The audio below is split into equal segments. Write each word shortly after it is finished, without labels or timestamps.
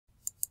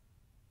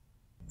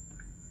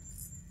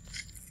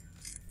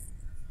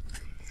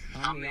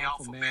I'm the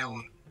alpha male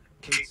and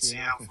Kate's the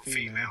alpha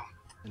female.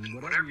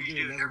 And whatever you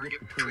do, never get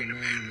between a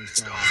man and his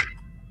dog.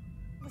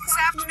 This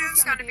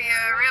afternoon's going to be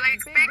a really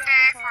big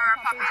day for our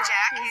puppy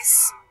Jack.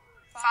 He's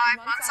 5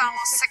 months,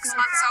 almost 6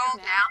 months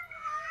old now.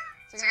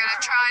 So we're going to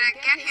try to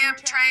get him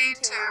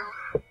trained to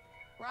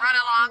run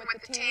along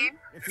with the team.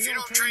 If you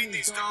don't train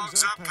these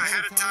dogs up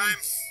ahead of time,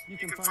 you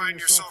can find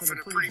yourself in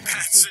a pretty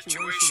bad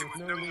situation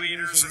with no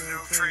leaders and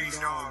no trained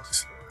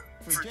dogs.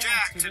 For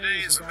Jack,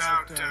 today is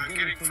about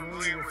getting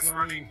familiar with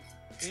running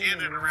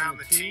in and around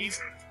the team,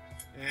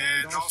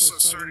 and also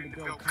starting to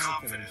build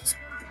confidence.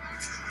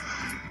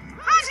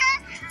 Hi,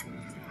 Jack!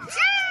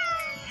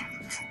 Yay!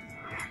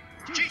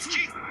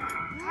 Cheat!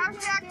 How's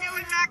Jack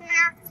doing back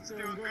there? He's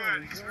doing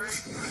good. He's very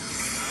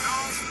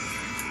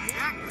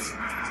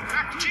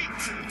Jack, cheat!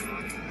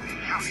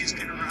 Now he's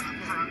gonna run up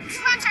front.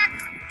 Come on, Jack!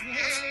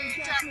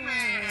 Yay,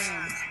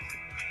 Jackman!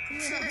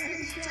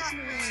 Yay,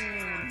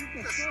 Jackman!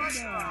 He's the sled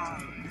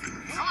dog.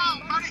 Come on,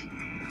 buddy!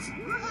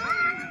 Come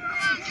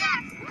on,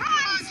 Jack! Come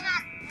on,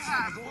 Jack!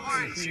 Ah,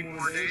 boy, in a few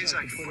more days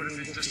I can put him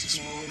in just a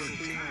small little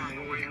team on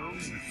the way home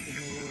and give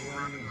him a little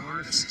run in the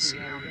harness and see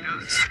how he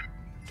does.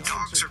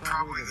 Dogs are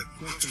probably the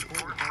most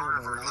important part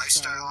of our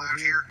lifestyle out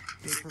here.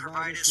 They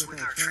provide us with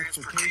our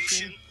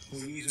transportation. We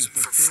use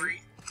them for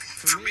free.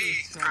 For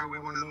me, probably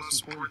one of the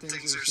most important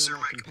things is they're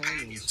my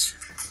companions.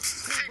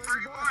 Hey,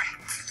 pretty boy!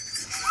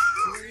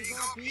 There you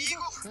go,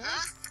 Beagle!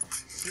 Huh?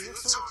 You look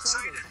so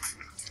excited.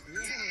 Yay!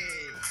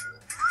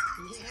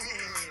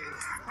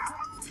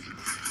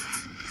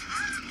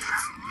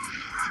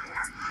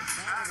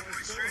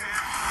 Straight ahead.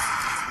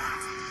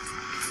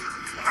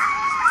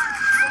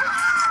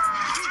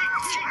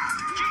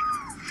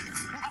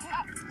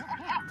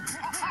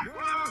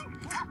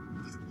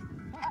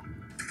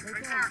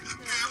 Right there.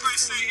 Everybody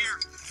stay here.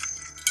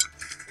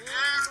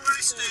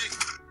 Everybody stay.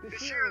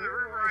 This year the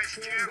river ice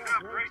jammed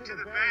up right to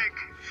the bank.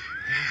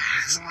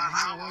 There's a lot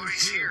of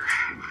always here.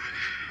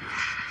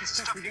 The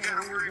stuff you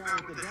gotta worry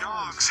about with the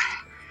dogs.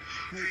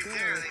 Right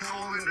there, they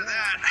fall into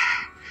that.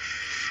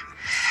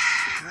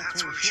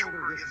 That's where the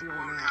shoulder gets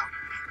blown out.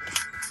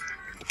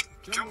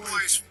 Jumble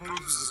ice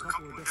poses a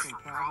couple of different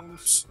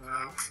problems.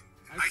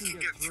 I can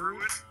get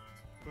through it,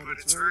 but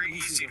it's very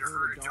easy to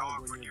hurt a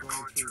dog when you're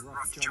going through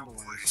rough jumble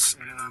ice.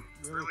 And I'm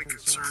really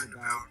concerned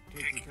about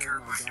taking care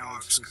of my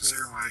dogs because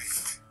they're my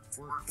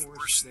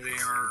workforce. They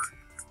are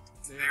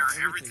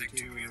everything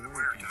to me in the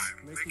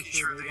wintertime. Making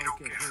sure they don't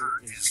get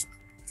hurt is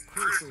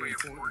critically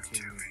important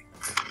to me.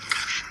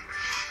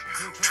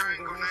 We'll try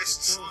and go nice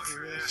and slow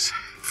through this.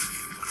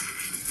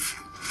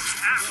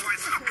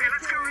 Okay,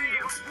 let's go,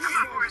 Eagle. Come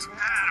on, boys.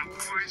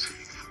 Boys.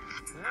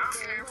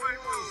 Okay, wait,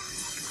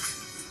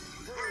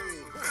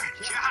 good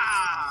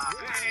job.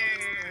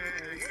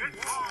 Hey, good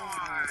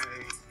boy.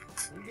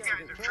 You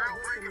guys are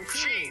trailbreaker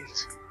machines.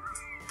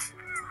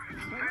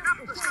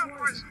 Let's go,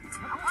 boys.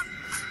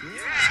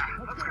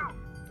 Yeah, let's go.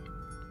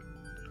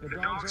 The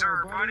dogs are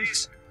our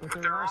buddies,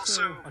 but they're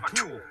also a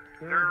tool.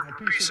 They're a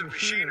piece of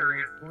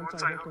machinery.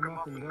 Once I hook them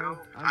up and go,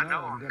 I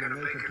know I'm going to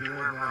make it to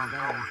wherever I'm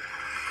going.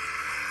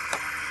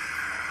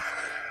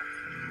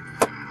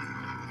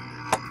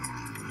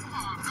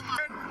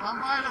 Come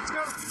by, let's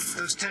go.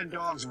 Those 10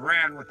 dogs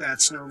ran with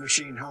that snow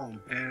machine home,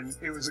 and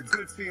it was a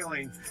good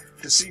feeling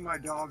to see my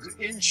dogs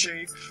in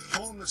shape,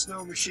 pulling the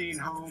snow machine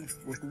home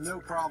with no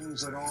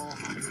problems at all.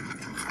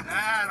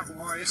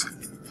 Boys.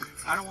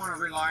 I don't want to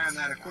rely on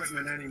that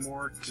equipment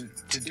anymore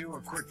to do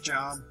a quick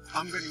job.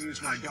 I'm going to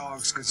use my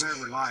dogs because they're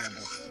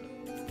reliable.